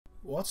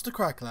What's the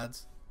crack,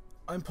 lads?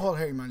 I'm Paul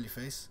here, Manly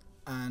Face,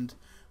 and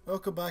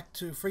welcome back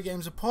to Free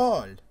Games of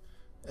Paul.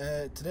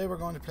 Today we're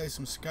going to play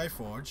some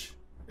Skyforge.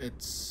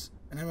 It's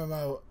an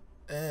MMO,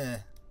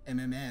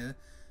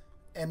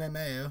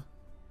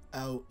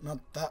 out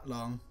not that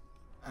long,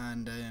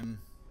 and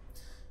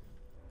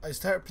I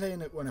started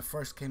playing it when it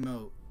first came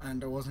out,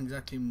 and there wasn't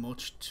exactly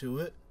much to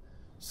it,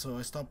 so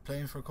I stopped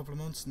playing for a couple of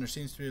months, and there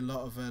seems to be a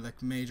lot of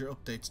like major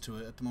updates to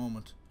it at the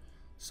moment.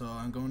 So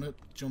I'm going to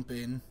jump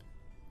in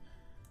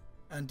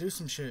and do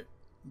some shit.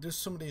 Do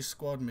some of these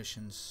squad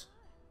missions,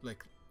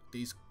 like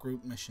these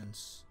group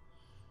missions.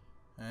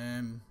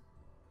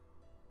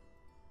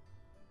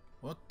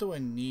 What do I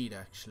need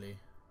actually?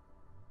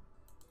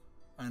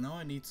 I know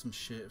I need some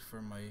shit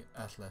for my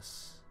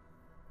atlas.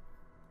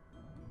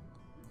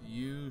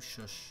 You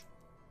shush.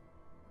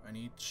 I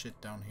need shit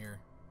down here.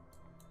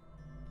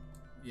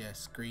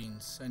 Yes,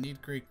 greens. I need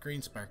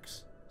green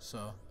sparks.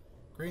 So,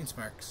 green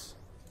sparks.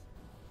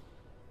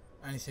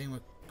 Anything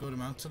with good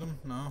amount to them?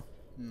 No?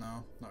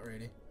 No, not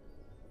really.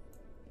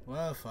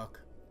 Well, fuck.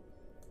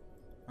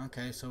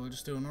 Okay, so we'll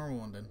just do a normal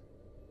one then.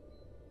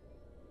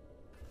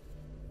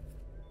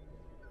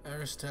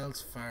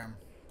 Aristotel's Farm.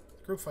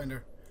 Group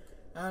finder.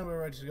 And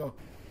we're ready to go.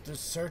 The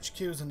search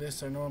queues in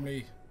this are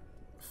normally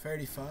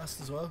fairly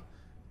fast as well,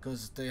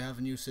 because they have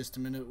a new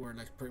system in it where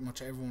like pretty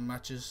much everyone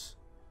matches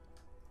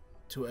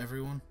to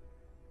everyone.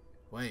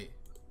 Wait.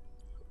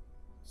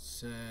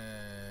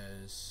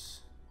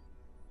 Says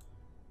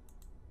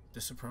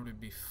this would probably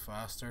be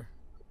faster.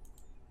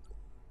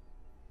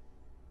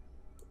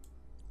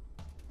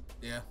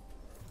 Yeah,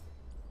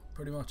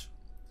 pretty much.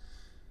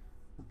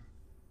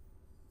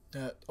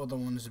 That other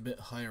one is a bit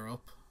higher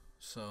up,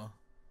 so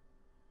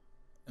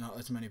not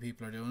as many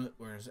people are doing it,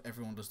 whereas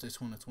everyone does this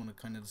one. It's one of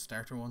kind of the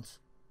starter ones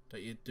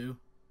that you'd do.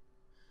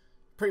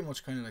 Pretty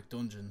much kind of like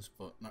dungeons,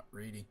 but not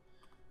really.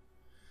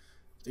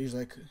 These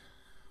like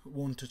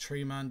 1 to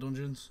 3 man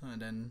dungeons,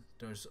 and then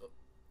there's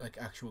like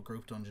actual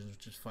group dungeons,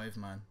 which is 5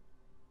 man.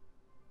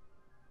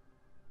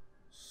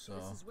 So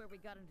this is where we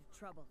got into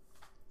trouble.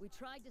 We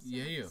tried to send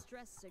a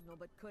distress signal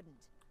but couldn't.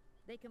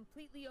 They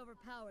completely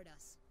overpowered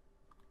us.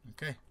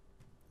 Okay,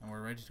 and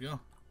we're ready to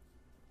go.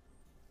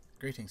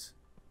 Greetings.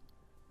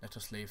 Let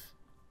us leave.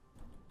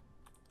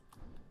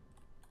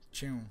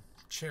 Chew,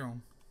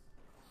 chew.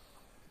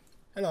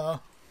 Hello.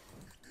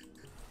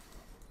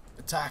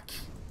 Attack.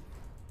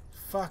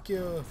 Fuck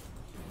you.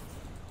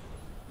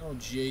 Oh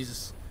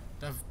Jesus,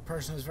 that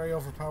person is very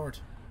overpowered.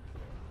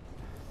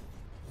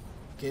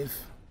 Give.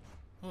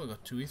 Oh, I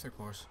got 2 ether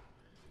cores.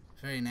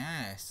 Very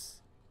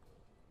nice.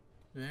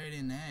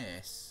 Very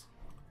nice.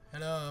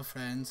 Hello,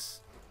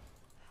 friends.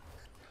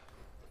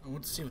 I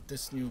want to see what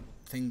this new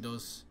thing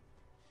does.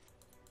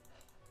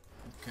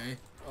 Okay.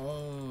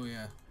 Oh,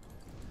 yeah.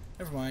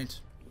 Never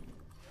mind.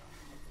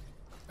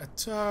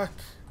 Attack.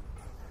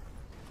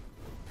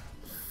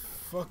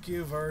 Fuck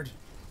you, Verd.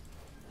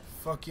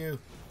 Fuck you.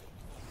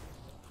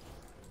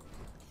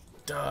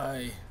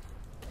 Die.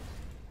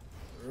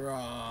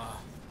 Raw.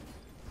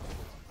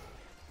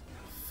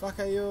 Fuck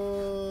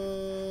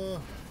you.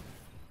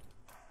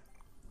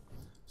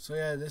 So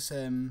yeah, this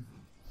kind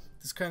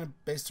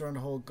of based around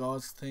the whole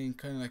gods thing,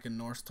 kind of like a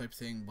Norse type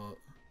thing, but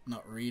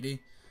not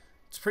really.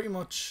 It's pretty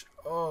much,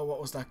 oh, what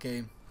was that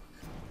game?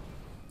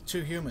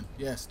 Too Human.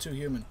 Yes, Too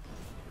Human.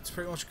 It's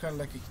pretty much kind of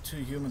like a Too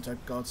Human type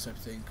gods type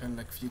thing, kind of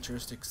like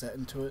futuristic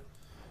setting to it,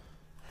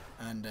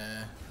 and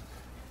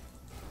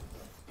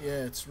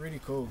yeah, it's really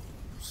cool.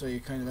 So you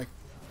kind of like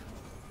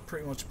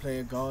pretty much play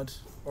a god,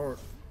 or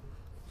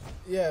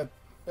yeah,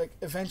 like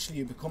eventually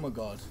you become a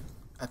god.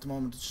 At the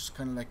moment it's just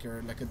kind of like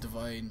you're like a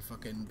divine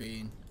fucking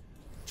being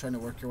trying to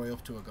work your way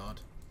up to a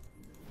god,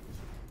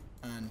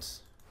 and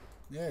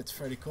yeah, it's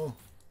fairly cool.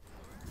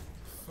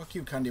 Fuck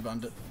you, Candy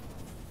Bandit.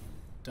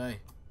 Die.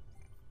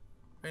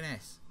 Very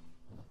nice.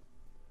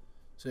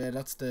 So yeah,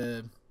 that's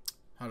the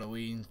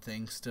Halloween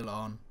thing still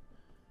on.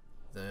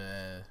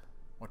 The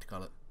what do you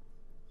call it?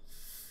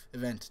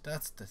 Event.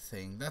 That's the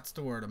thing. That's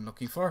the word I'm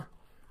looking for.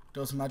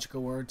 Those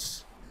magical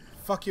words.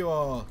 Fuck you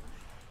all.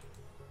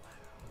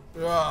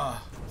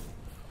 Ugh.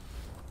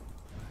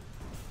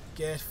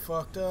 Get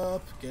fucked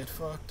up. Get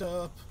fucked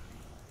up.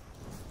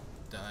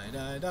 Die,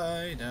 die,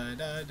 die, die,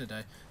 die, die,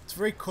 die. It's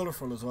very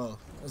colourful as well.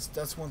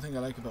 That's one thing I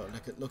like about it.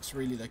 Like, it looks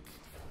really like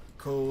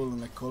cool and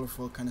like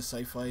colourful, kind of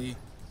sci-fi.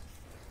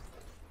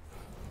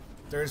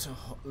 There's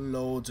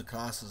loads of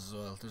classes as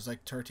well. There's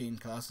like 13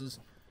 classes.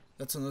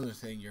 That's another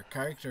thing. Your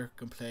character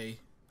can play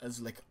as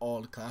like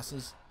all the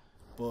classes,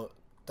 but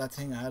that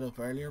thing I had up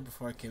earlier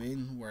before I came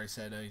in, where I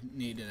said I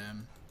needed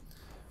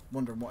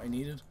wondering what I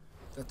needed.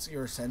 That's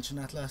your Ascension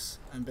Atlas,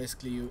 and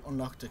basically you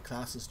unlock the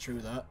classes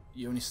through that.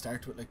 You only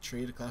start with like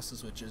 3 of the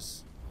classes, which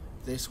is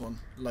this one,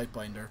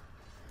 Lightbinder,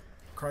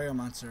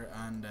 Cryomancer,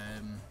 and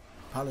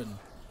Paladin.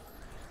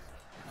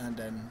 And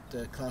then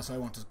the class I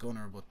want is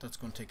Gunner, but that's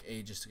going to take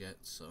ages to get,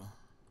 so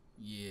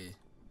yeah.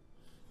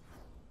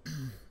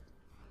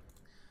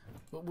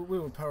 But we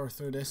will power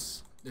through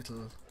this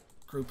little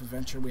group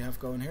adventure we have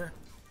going here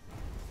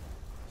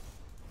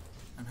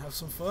and have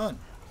some fun.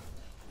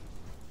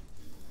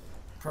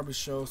 probably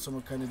show some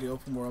of kind of the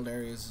open world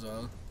areas as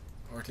well.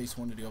 Or at least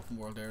one of the open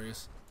world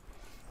areas.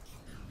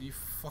 You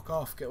fuck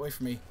off, get away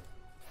from me.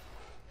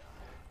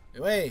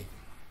 Away!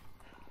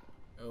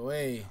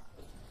 Away!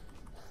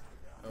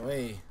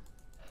 Away,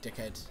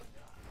 dickhead.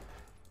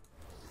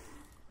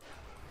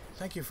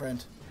 Thank you,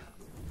 friend.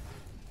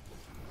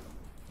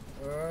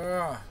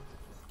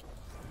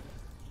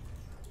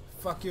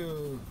 Fuck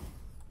you.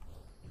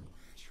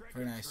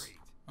 Very nice.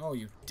 Oh,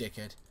 you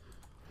dickhead.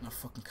 Not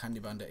fucking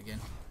Candy Bandit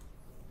again.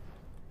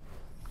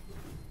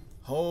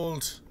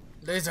 Hold.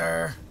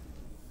 Laser.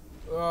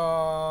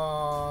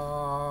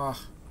 Oh.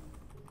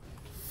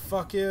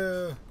 Fuck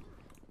you.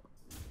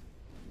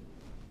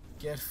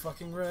 Get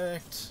fucking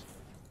wrecked.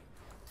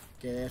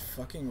 Get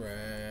fucking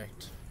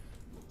wrecked.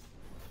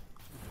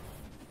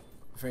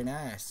 Very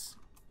nice.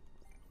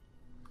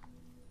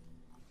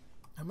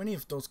 How many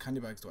of those candy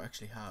bags do I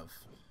actually have?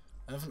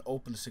 I haven't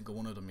opened a single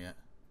one of them yet.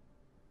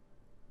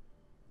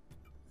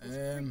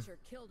 This creature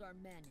killed our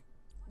men.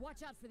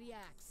 Watch out for the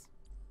axe.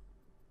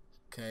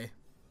 Okay.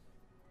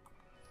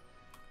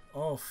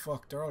 Oh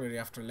fuck, they're already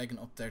after legging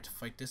up there to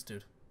fight this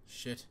dude.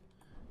 Shit.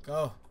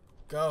 Go.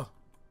 Go.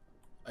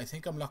 I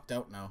think I'm locked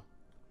out now.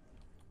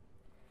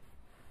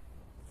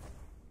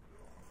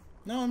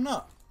 No, I'm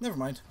not. Never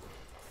mind.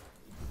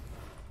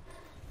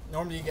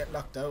 Normally you get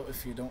locked out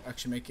if you don't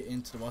actually make it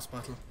into the boss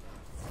battle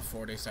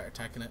before they start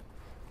attacking it.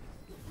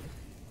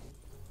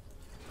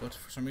 But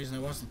for some reason I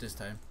wasn't this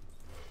time.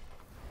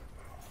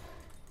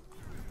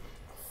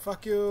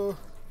 Fuck you.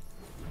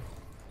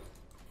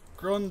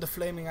 Grun the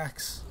flaming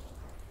axe.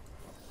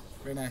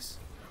 Very nice.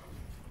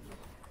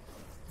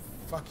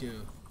 Fuck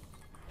you.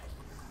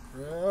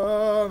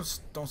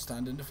 Don't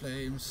stand in the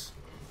flames.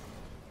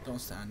 Don't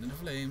stand in the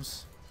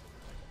flames.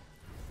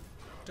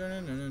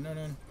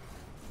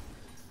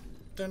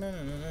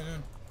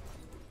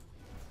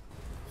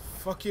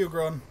 Fuck you,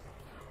 Grun.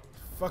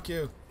 Fuck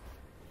you.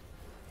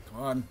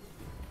 Come on.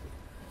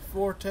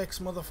 Vortex,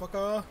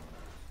 motherfucker.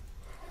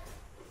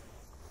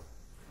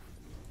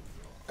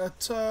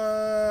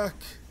 Attack.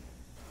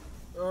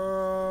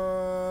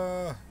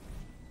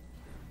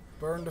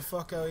 Burn the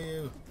fuck out of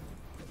you.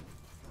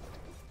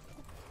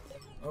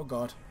 Oh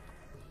god.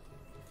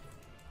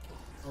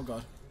 Oh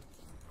god.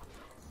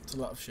 It's a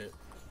lot of shit.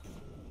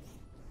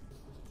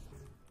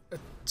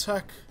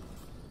 Attack.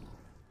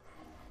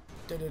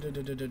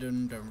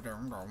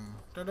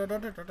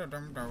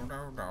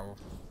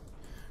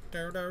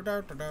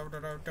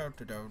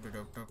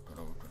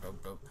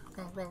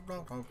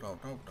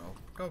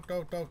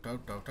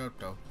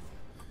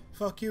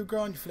 Fuck you,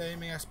 Grun, you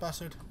flaming ass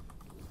bastard.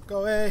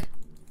 Go away.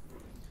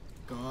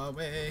 Go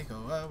away, go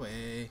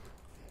away.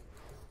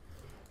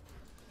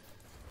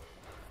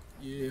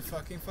 You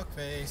fucking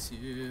fuckface,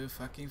 you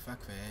fucking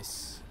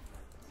fuckface.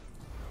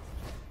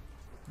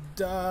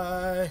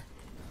 Die.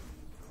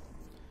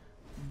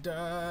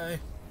 Die.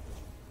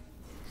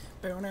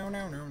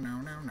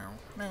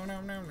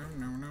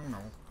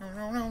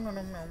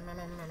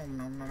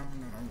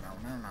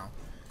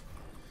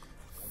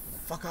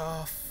 Fuck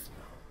off.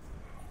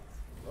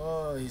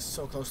 Oh, he's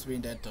so close to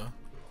being dead though.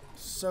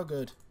 So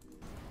good.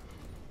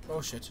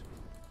 Oh shit.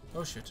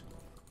 Oh shit.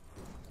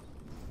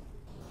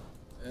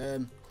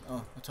 Oh,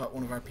 I thought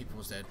one of our people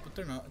was dead, but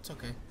they're not. It's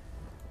okay.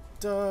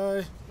 Die.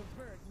 The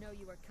bird know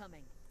you are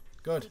coming.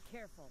 Good. Be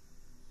careful.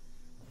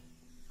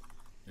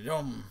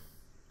 Yum.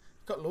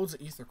 Got loads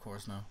of ether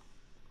cores now.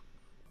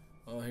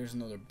 Oh, here's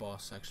another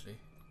boss actually.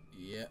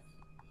 Yeah.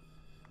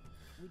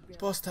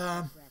 Boss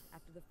time.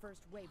 After the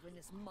first wave when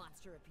this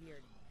monster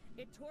appeared,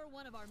 it tore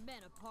one of our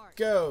men apart.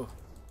 Go.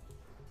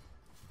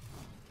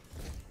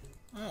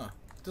 Ah,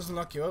 it doesn't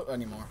lock you out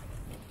anymore.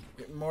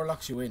 It more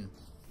locks you in.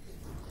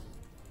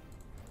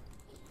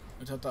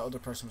 I thought that other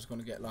person was going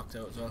to get locked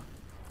out as well.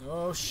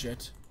 Oh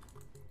shit.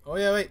 Oh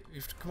yeah, wait. You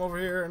have to come over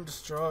here and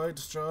destroy,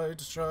 destroy,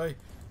 destroy.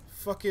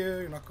 Fuck you,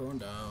 you're not going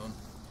down.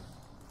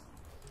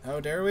 How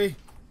dare we?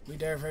 We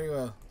dare very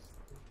well.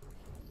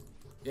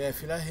 Yeah,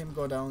 if you let him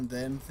go down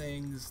them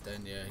things,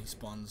 then yeah, he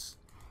spawns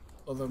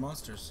other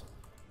monsters.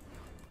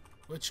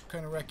 Which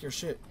kind of wreck your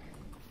shit.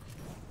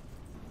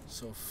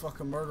 So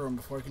fucking murder him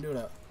before I can do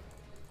that.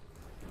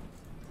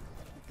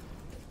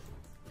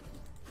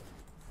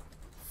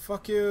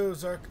 Fuck you,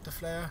 Zerk the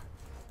Flare.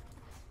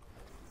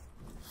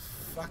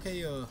 Fuck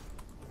you.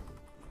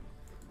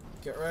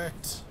 Get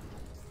wrecked.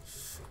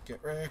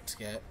 Get wrecked.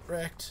 Get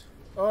wrecked.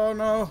 Oh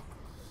no.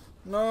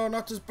 No,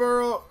 not this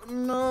burrow.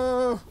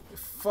 No.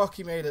 Fuck,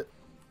 he made it.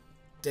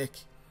 Dick.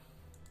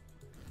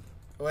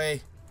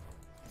 Away.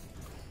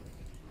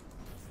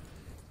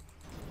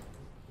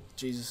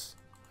 Jesus.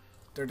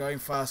 They're dying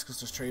fast because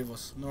there's 3 of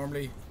us.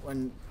 Normally,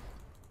 when...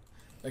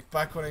 Like,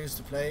 back when I used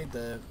to play,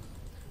 the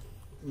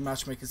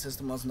matchmaking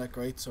system wasn't that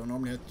great, so I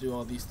normally had to do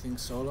all these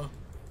things solo.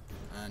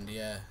 And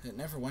yeah, it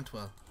never went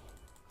well.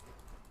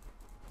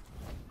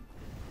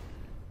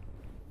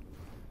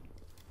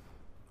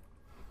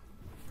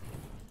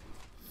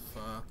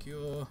 Fuck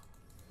you.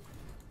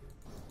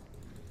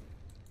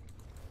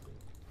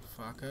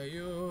 Fuck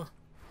you.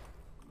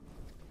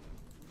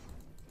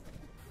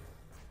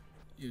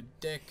 You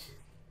dick.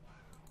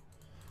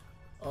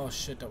 Oh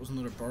shit, that was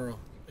another burrow.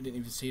 I didn't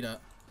even see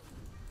that.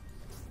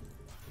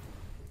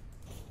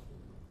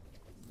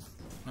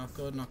 Not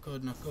good, not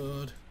good, not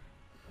good.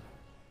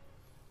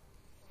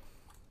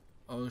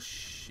 Oh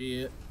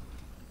shit.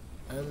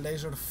 I'll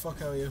laser the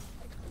fuck out of you.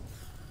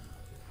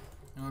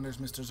 Oh, there's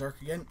Mr.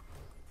 Zerk again.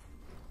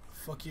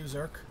 Fuck you,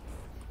 Zerk.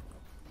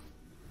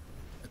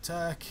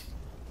 Attack.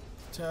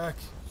 Attack.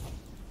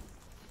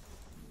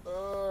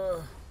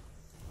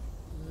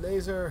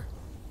 Laser.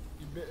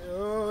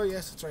 Oh,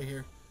 yes, it's right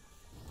here.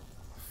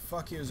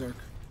 Fuck you, Zerk.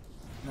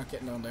 Not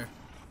getting down there.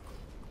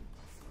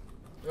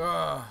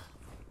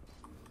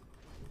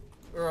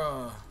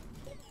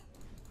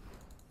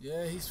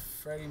 Yeah, he's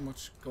very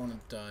much going to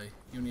die.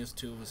 He only has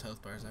 2 of his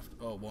health bars after.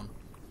 Oh, 1.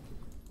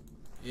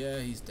 Yeah,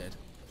 he's dead.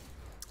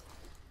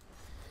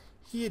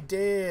 He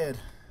dead.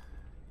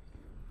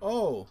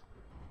 Oh,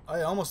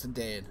 I almost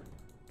dead.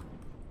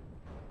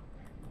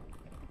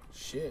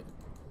 Shit,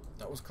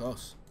 that was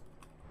close.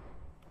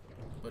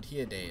 But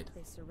he dead.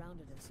 They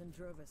surrounded us and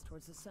drove us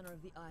towards the center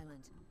of the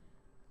island.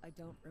 I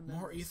don't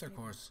remember. More ether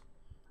cores.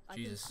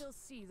 Jesus. I can still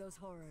see those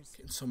horrors.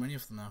 Getting so many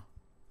of them now.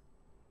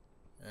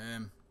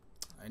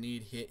 I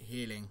need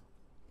healing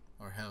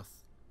or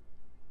health.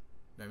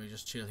 Let me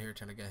just chill here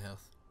till I get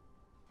health.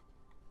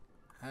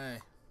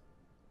 Hi.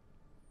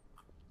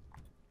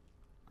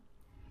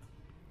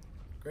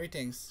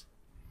 Greetings.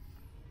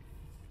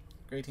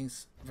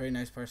 Greetings. Very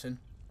nice person.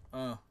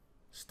 Oh,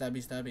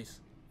 stabby stabbies.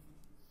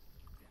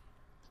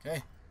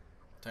 Okay.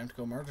 Time to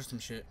go murder some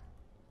shit.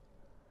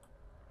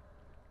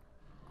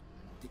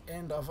 The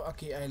end of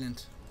Aki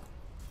Island.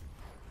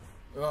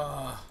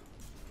 Ah.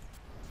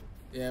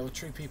 Yeah, with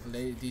 3 people,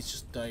 these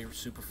just die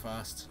super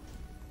fast.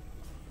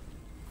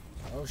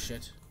 Oh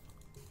shit.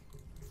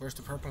 Where's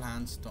the purple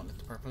hands? Don't let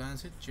the purple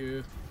hands hit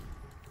you.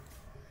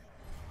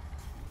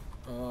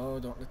 Oh,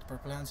 don't let the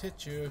purple hands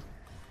hit you.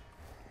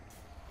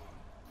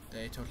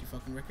 They totally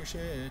fucking wreck your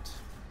shit.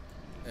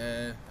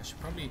 I should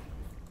probably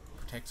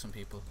protect some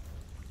people.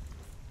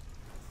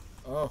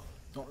 Oh,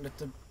 don't let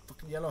the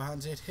fucking yellow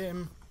hands hit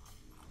him.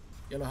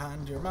 Yellow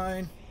hand, you're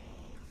mine.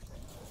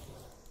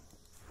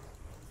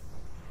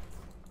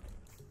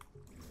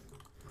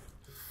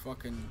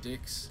 Fucking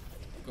dicks.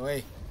 Go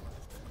away.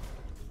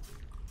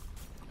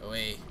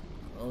 Away.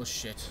 Oh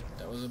shit.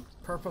 That was a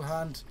purple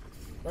hand.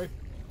 Right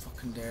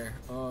fucking there.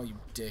 Oh, you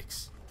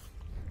dicks.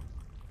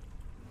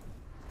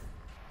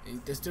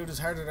 This dude is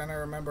harder than I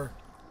remember.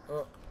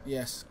 Oh,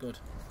 yes. Good.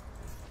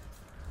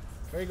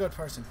 Very good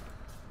person.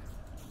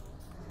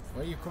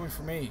 Why are you coming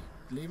for me?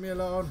 Leave me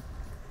alone.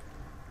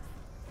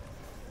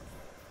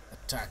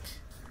 Attack.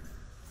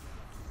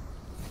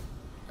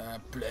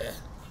 Bleh.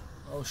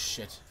 Oh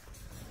shit.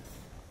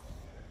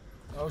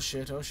 Oh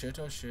shit, oh shit,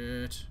 oh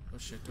shit. Oh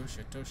shit, oh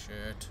shit, oh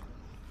shit.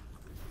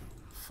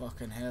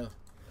 Fucking hell.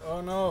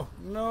 Oh no,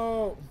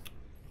 no!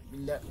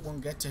 Let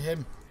one get to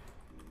him.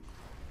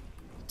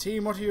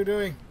 Team, what are you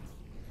doing?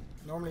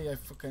 Normally I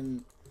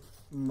fucking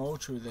mow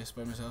through this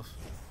by myself.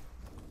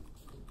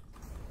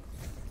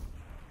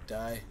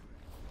 Die.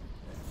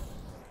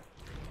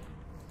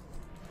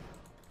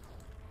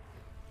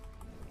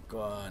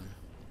 Go on.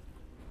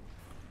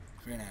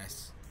 Very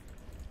nice.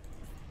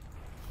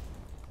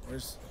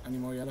 Where's any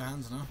more yellow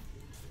hands now?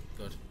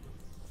 Good.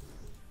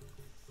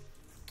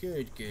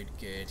 Good, good,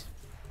 good.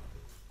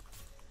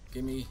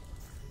 Give me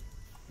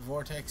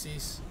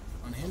vortexes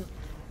on him.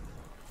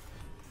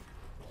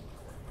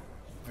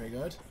 Very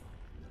good.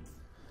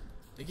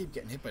 They keep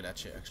getting hit by that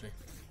shit actually.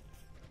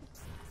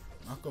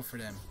 Not good for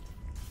them.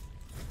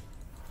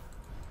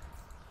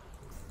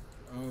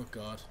 Oh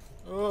god.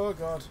 Oh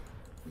god.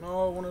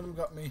 No, one of them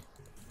got me.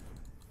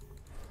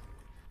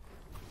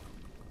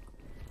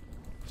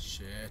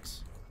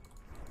 Shit.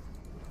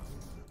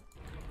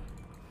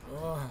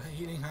 Oh,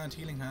 healing hand,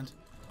 healing hand.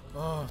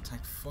 Oh,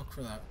 thank fuck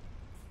for that.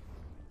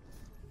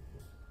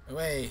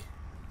 Away.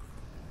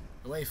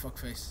 Away,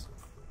 fuckface.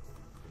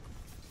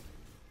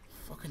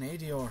 Fucking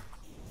Adior.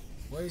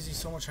 Why is he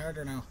so much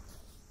harder now?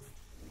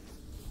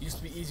 Used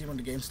to be easy when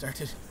the game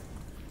started.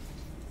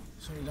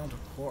 It's only down to a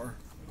quarter.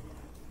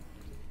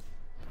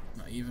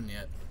 Not even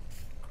yet.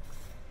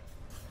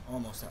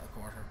 Almost at a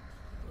quarter.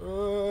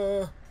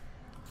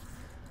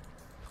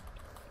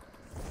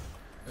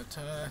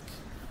 Attack.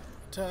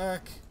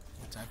 Attack.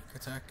 Attack,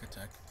 attack,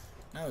 attack.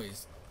 Now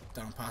he's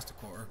down past a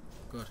quarter.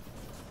 Good.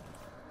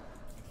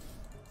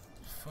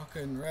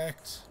 Fucking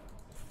wrecked.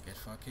 Get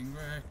fucking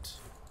wrecked.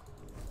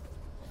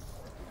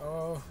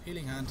 Oh,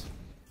 healing hand.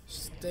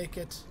 Stake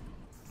it.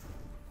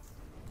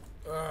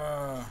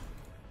 Come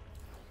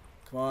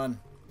on.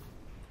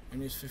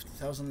 Only has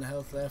 50,000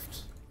 health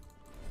left.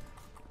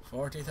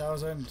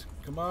 40,000.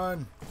 Come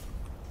on.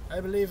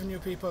 I believe in you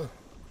people.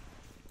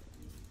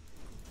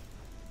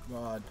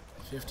 God.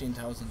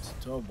 15,000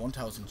 to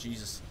 1,000.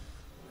 Jesus.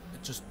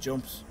 It just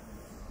jumps.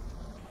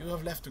 You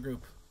have left the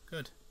group.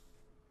 Good.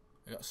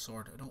 I got a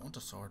sword. I don't want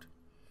a sword.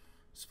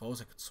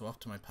 Suppose I could swap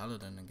to my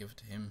paladin and give it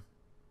to him.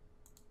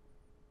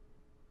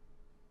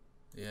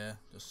 Yeah,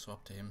 just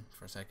swap to him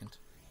for a second.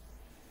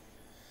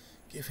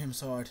 Give him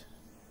sword.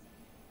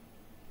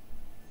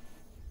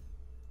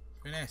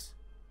 Very nice.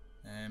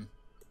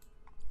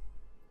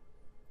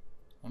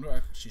 Wonder what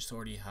actually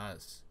sword he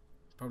has.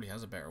 Probably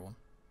has a better one.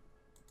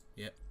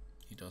 Yep,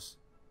 he does.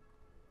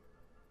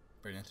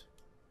 Brilliant.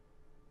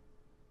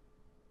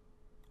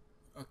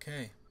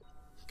 Okay.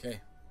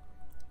 Okay.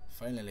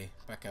 Finally,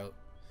 back out.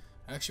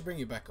 I'll actually bring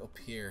you back up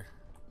here.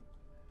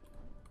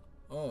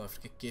 Oh, I have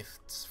to get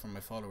gifts from my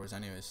followers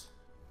anyways.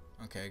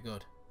 Okay,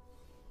 good.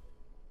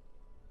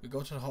 We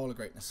go to the Hall of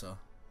Greatness, so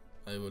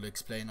I will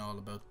explain all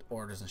about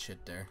orders and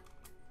shit there.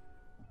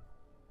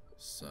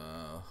 So,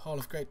 Hall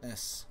of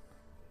Greatness.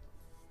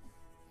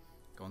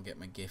 Go and get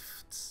my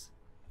gifts.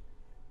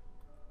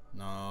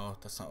 No,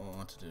 that's not what I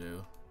wanted to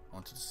do. I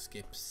wanted to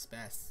skip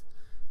space.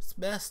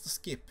 Space to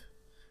skip,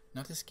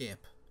 not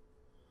escape.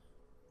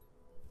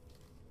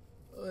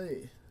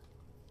 Oi.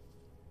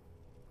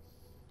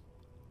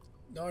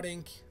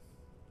 Nodding.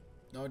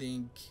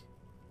 Nodding.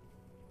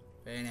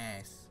 Very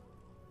nice.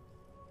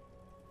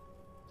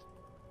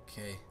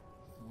 Okay,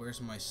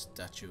 where's my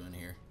statue in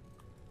here?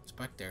 It's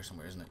back there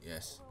somewhere, isn't it?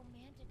 Yes.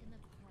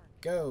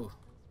 Go.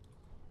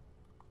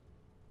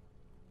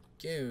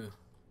 Go.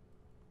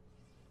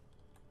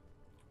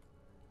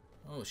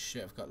 Oh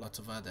shit, I've got lots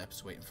of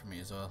adepts waiting for me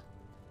as well.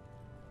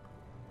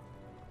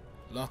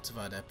 Lots of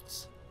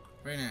adepts.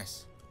 Very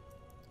nice.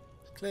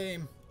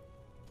 Claim.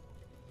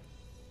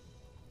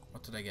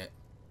 What did I get?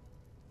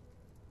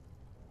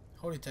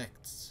 Holy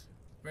texts.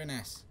 Very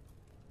nice.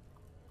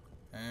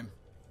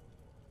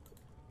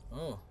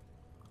 Oh.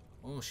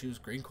 Oh, she was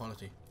green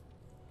quality.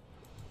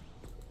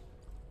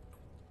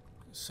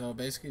 So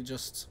basically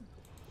just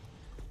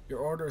your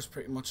order is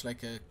pretty much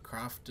like a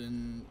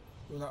crafting,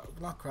 well,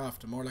 not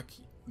crafting, more like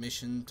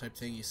mission type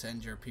thing. You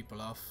send your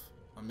people off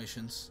on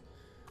missions,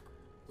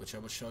 which I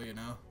will show you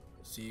now.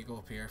 So you go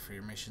up here for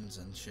your missions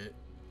and shit.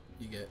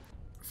 You get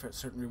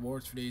certain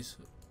rewards for these.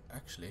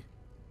 Actually,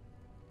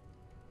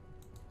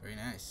 very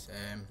nice.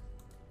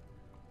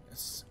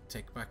 Let's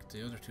take back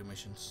the other two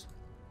missions.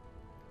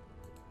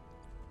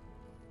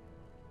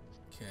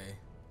 Okay,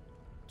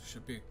 there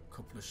should be a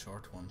couple of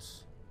short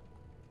ones.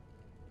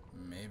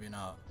 Maybe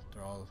not.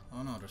 They're all...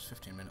 Oh no, there's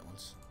 15-minute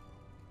ones.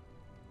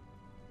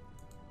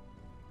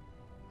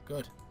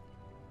 Good.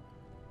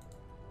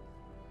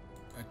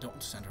 I don't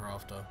want to send her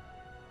off though.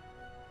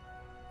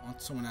 I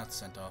want someone else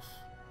sent off.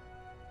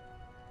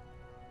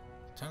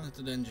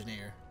 Talented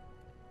engineer.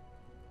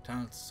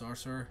 Talented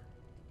sorcerer.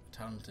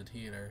 Talented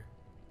healer.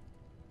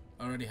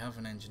 I already have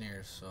an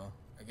engineer, so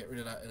I get rid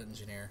of that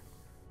engineer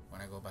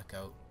when I go back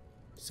out.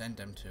 Send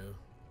them to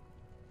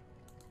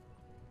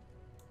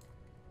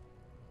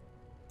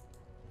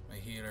my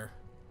healer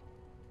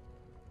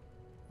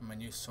and my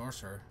new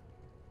sorcerer.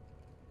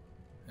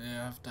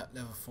 Yeah, I have that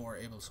level 4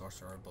 able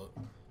sorcerer, but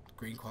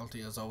green quality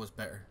is always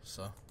better,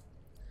 so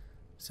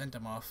send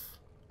them off.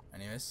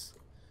 Anyways,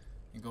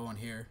 you go on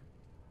here,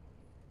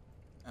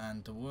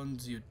 and the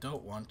ones you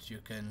don't want you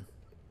can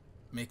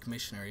make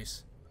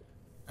missionaries,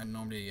 and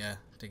normally, yeah,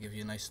 they give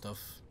you nice stuff.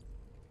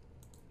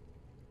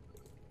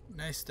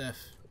 Nice stuff.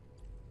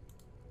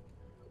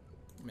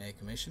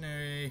 Make a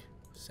missionary,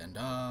 send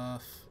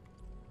off.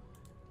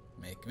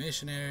 Make a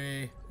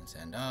missionary and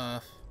send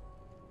off.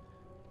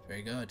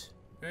 Very good,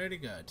 very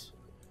good.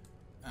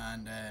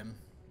 And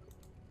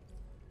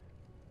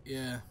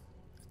yeah,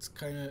 it's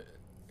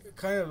it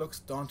kind of looks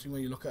daunting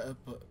when you look at it,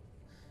 but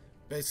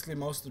basically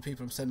most of the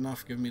people I'm sending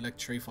off give me like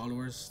 3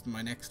 followers.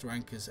 My next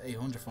rank is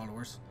 800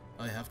 followers.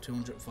 I have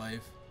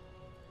 205.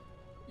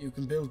 You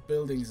can build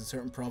buildings in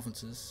certain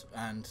provinces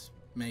and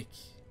make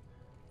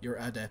your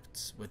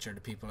adepts, which are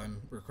the people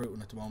I'm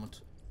recruiting at the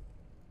moment,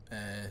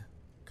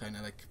 kind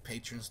of like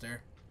patrons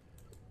there.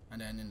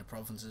 And then in the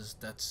provinces,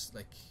 that's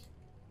like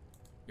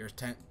your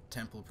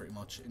temple pretty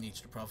much in each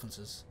of the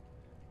provinces.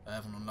 I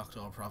haven't unlocked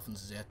all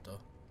provinces yet though,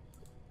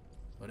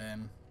 but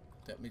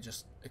let me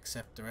just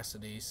accept the rest of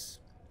these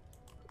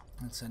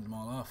and send them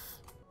all off.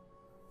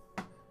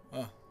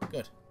 Oh,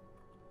 good.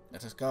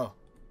 Let us go.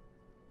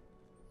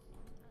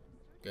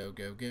 Go,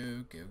 go,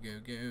 go, go, go,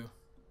 go.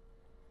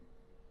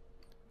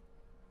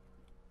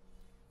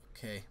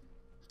 Okay,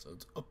 so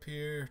it's up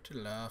here to the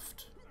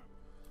left.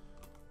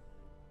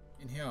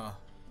 In here,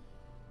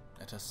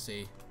 let us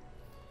see.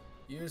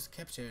 Use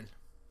capsule.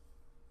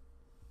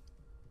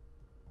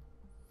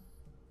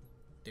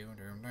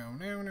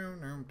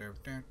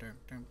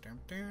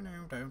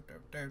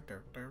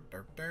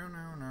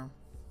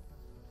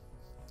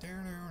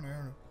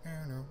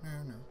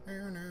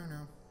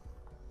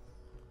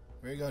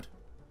 Very good.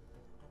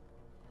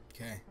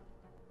 Okay,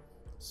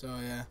 so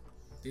yeah,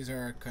 these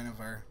are kind of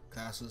our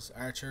classes: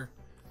 archer,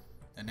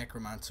 a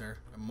necromancer,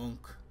 a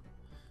monk,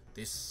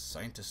 this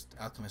scientist,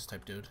 alchemist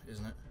type dude,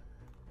 isn't it?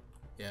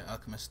 Yeah,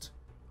 alchemist.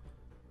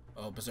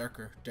 Oh,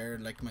 berserker. They're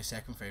like my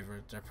second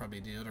favorite. They're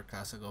probably the other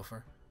class I go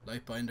for.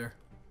 Lightbinder,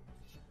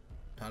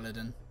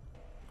 paladin,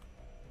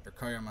 or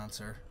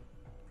chiromancer.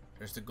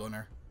 There's the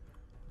gunner,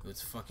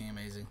 who's fucking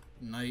amazing.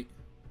 Knight,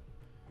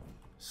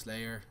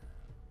 slayer,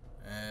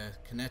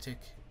 kinetic,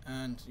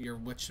 and your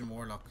witch and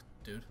warlock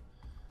dude.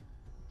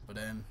 But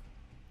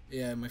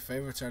yeah, my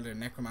favorites are the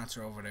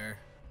necromancer over there,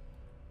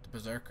 the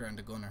Berserker and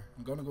the Gunner.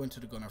 I'm gonna go into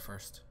the Gunner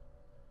first.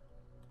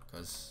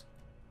 Because,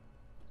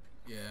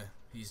 yeah,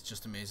 he's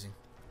just amazing.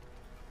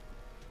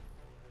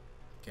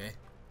 Okay.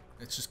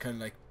 It's just kind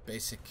of like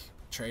basic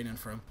training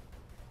for him.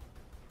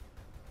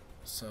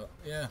 So,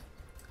 yeah.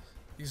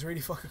 He's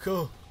really fucking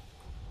cool.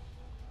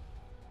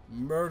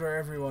 Murder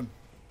everyone.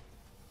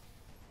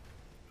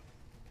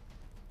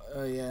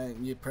 Yeah,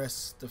 you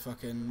press the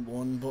fucking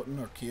 1 button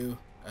or Q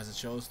as it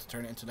shows to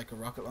turn it into like a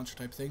rocket launcher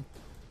type thing.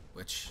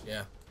 Which,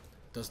 yeah,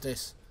 does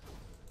this.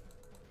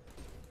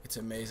 It's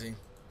amazing.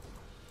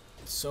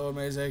 It's so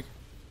amazing.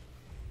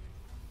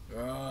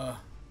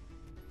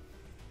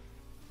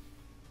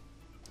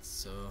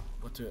 So,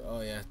 what do... Oh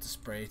yeah, the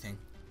spray thing.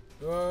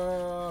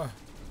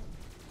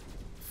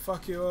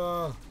 Fuck you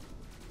all.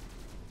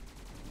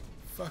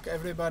 Fuck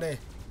everybody.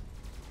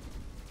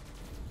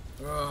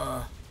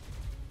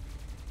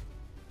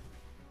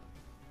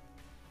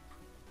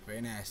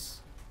 Very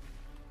nice.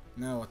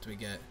 Now what do we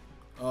get?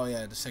 Oh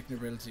yeah, the second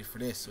ability for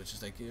this, which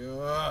is like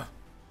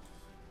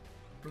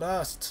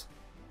blast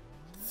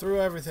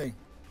through everything.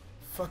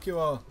 Fuck you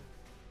all.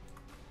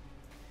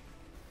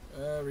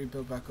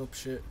 Rebuild back up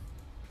shit.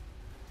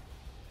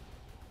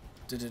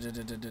 I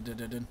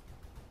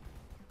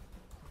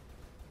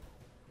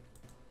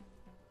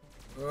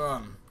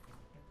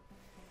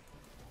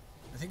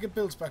think it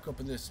builds back up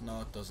in this.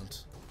 No, it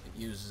doesn't. It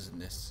uses in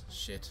this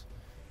shit.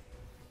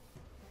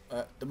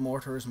 The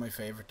mortar is my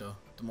favorite though.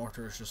 The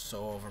mortar is just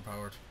so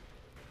overpowered.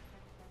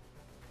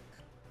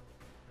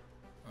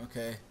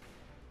 Okay.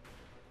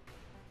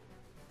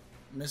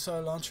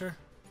 Missile launcher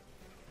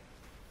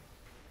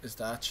is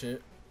that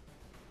shit.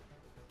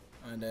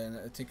 And then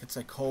I think it's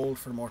like hold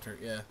for mortar.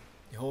 Yeah,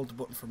 you hold the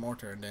button for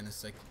mortar and then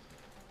it's like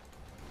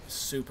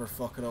super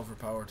fucking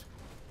overpowered.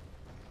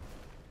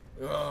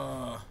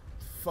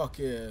 Fuck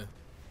you.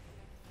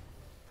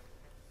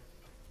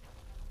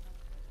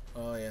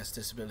 Oh yes,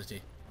 this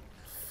ability.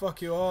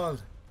 Fuck you all.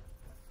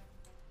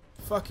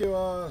 Fuck you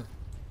all.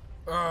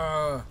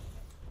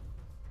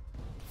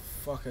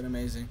 Fucking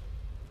amazing.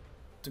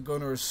 The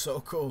Gunner is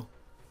so cool.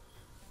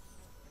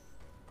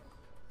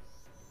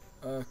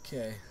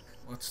 Okay,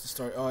 what's the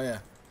story? Oh yeah,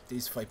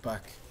 these fight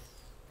back.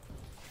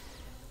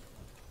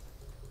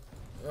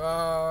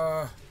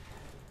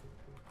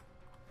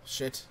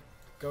 Shit.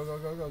 Go, go,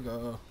 go, go,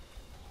 go.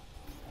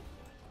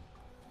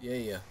 Yeah,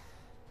 yeah.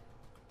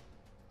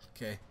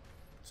 Okay,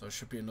 so it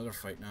should be another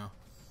fight now.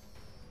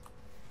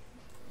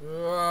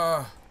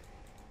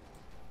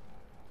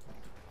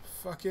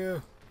 Fuck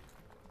you.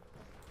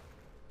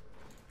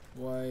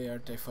 Why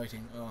aren't they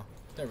fighting? Oh,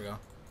 there we go.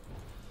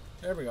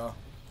 There we go.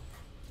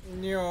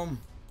 Nyom.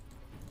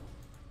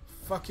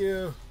 Fuck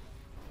you.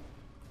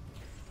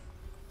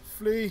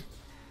 Flee.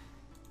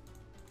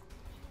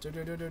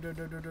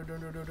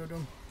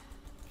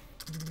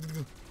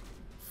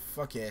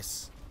 Fuck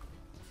yes.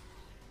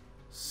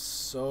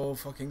 So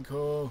fucking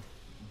cool.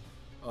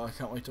 Oh, I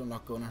can't wait to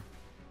unlock Gunner.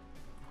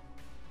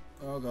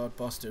 Oh god,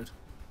 boss dude.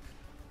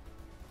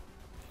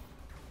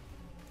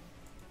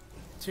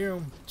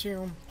 Choom,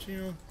 choom,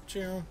 choom,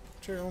 choom,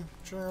 choom,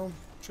 choom,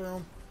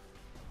 choom.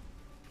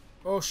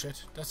 Oh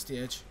shit, that's the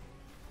edge.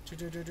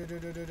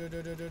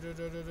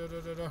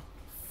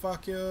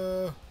 Fuck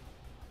you.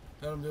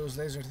 Let him do his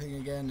laser thing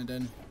again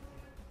and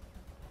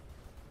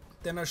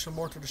then I shall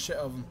mortar the shit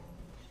out of him.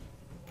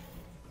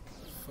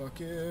 Fuck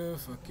you,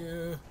 fuck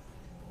you.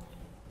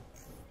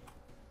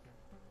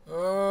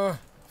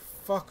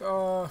 Fuck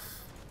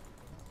off.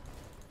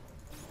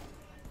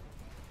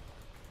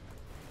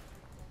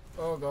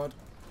 Oh god.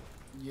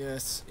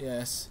 Yes,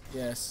 yes,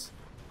 yes.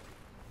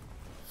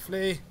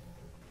 Flee.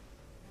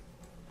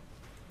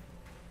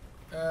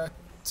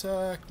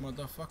 Attack,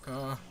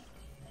 motherfucker.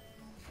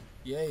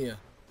 Yeah.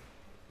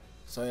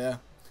 So yeah,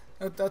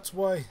 that's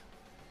why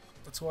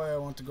I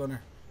want the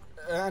Gunner.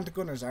 And the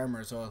Gunner's armor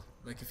as well.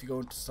 Like if you go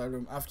into style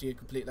room after you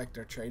complete like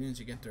their trainings,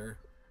 you get their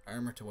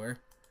armor to wear.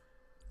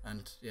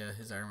 And yeah,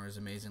 his armor is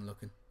amazing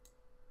looking.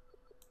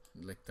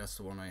 Like that's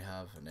the one I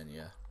have, and then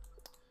yeah,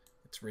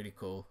 it's really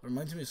cool. It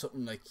reminds me of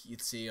something like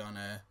you'd see on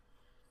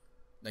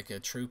like a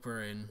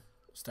trooper in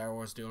Star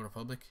Wars: The Old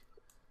Republic,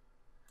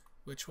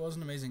 which was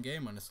an amazing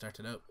game when it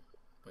started out.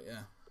 But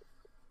yeah.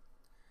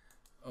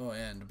 Oh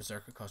yeah, and the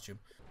Berserker costume.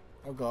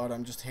 Oh god,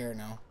 I'm just here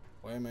now.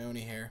 Why am I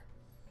only here?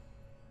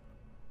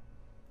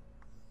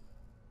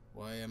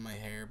 Why am I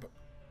here? But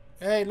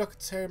hey, look,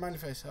 it's hairy man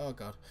face. Oh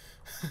god.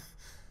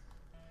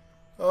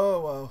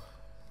 Oh wow.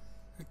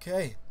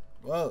 Okay.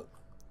 Well,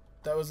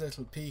 that was a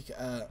little peek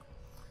at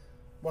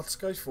what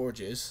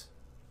Skyforge is.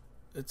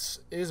 It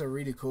is a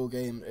really cool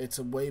game. It's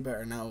a way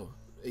better now.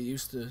 It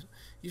used to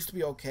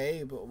be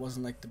okay, but it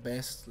wasn't like the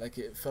best. Like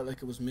it felt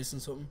like it was missing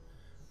something,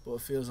 but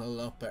it feels a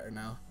lot better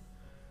now.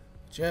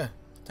 But yeah,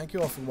 thank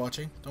you all for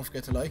watching. Don't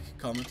forget to like,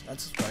 comment, and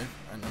subscribe,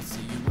 and I'll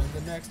see you in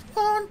the next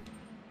one.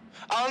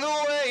 On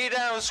the way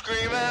down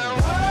screaming,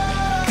 whoa.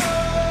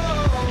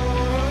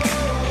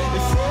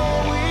 If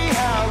all we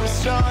have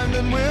is time,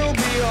 then we'll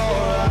be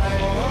alright.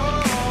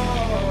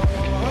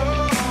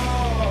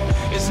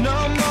 It's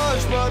not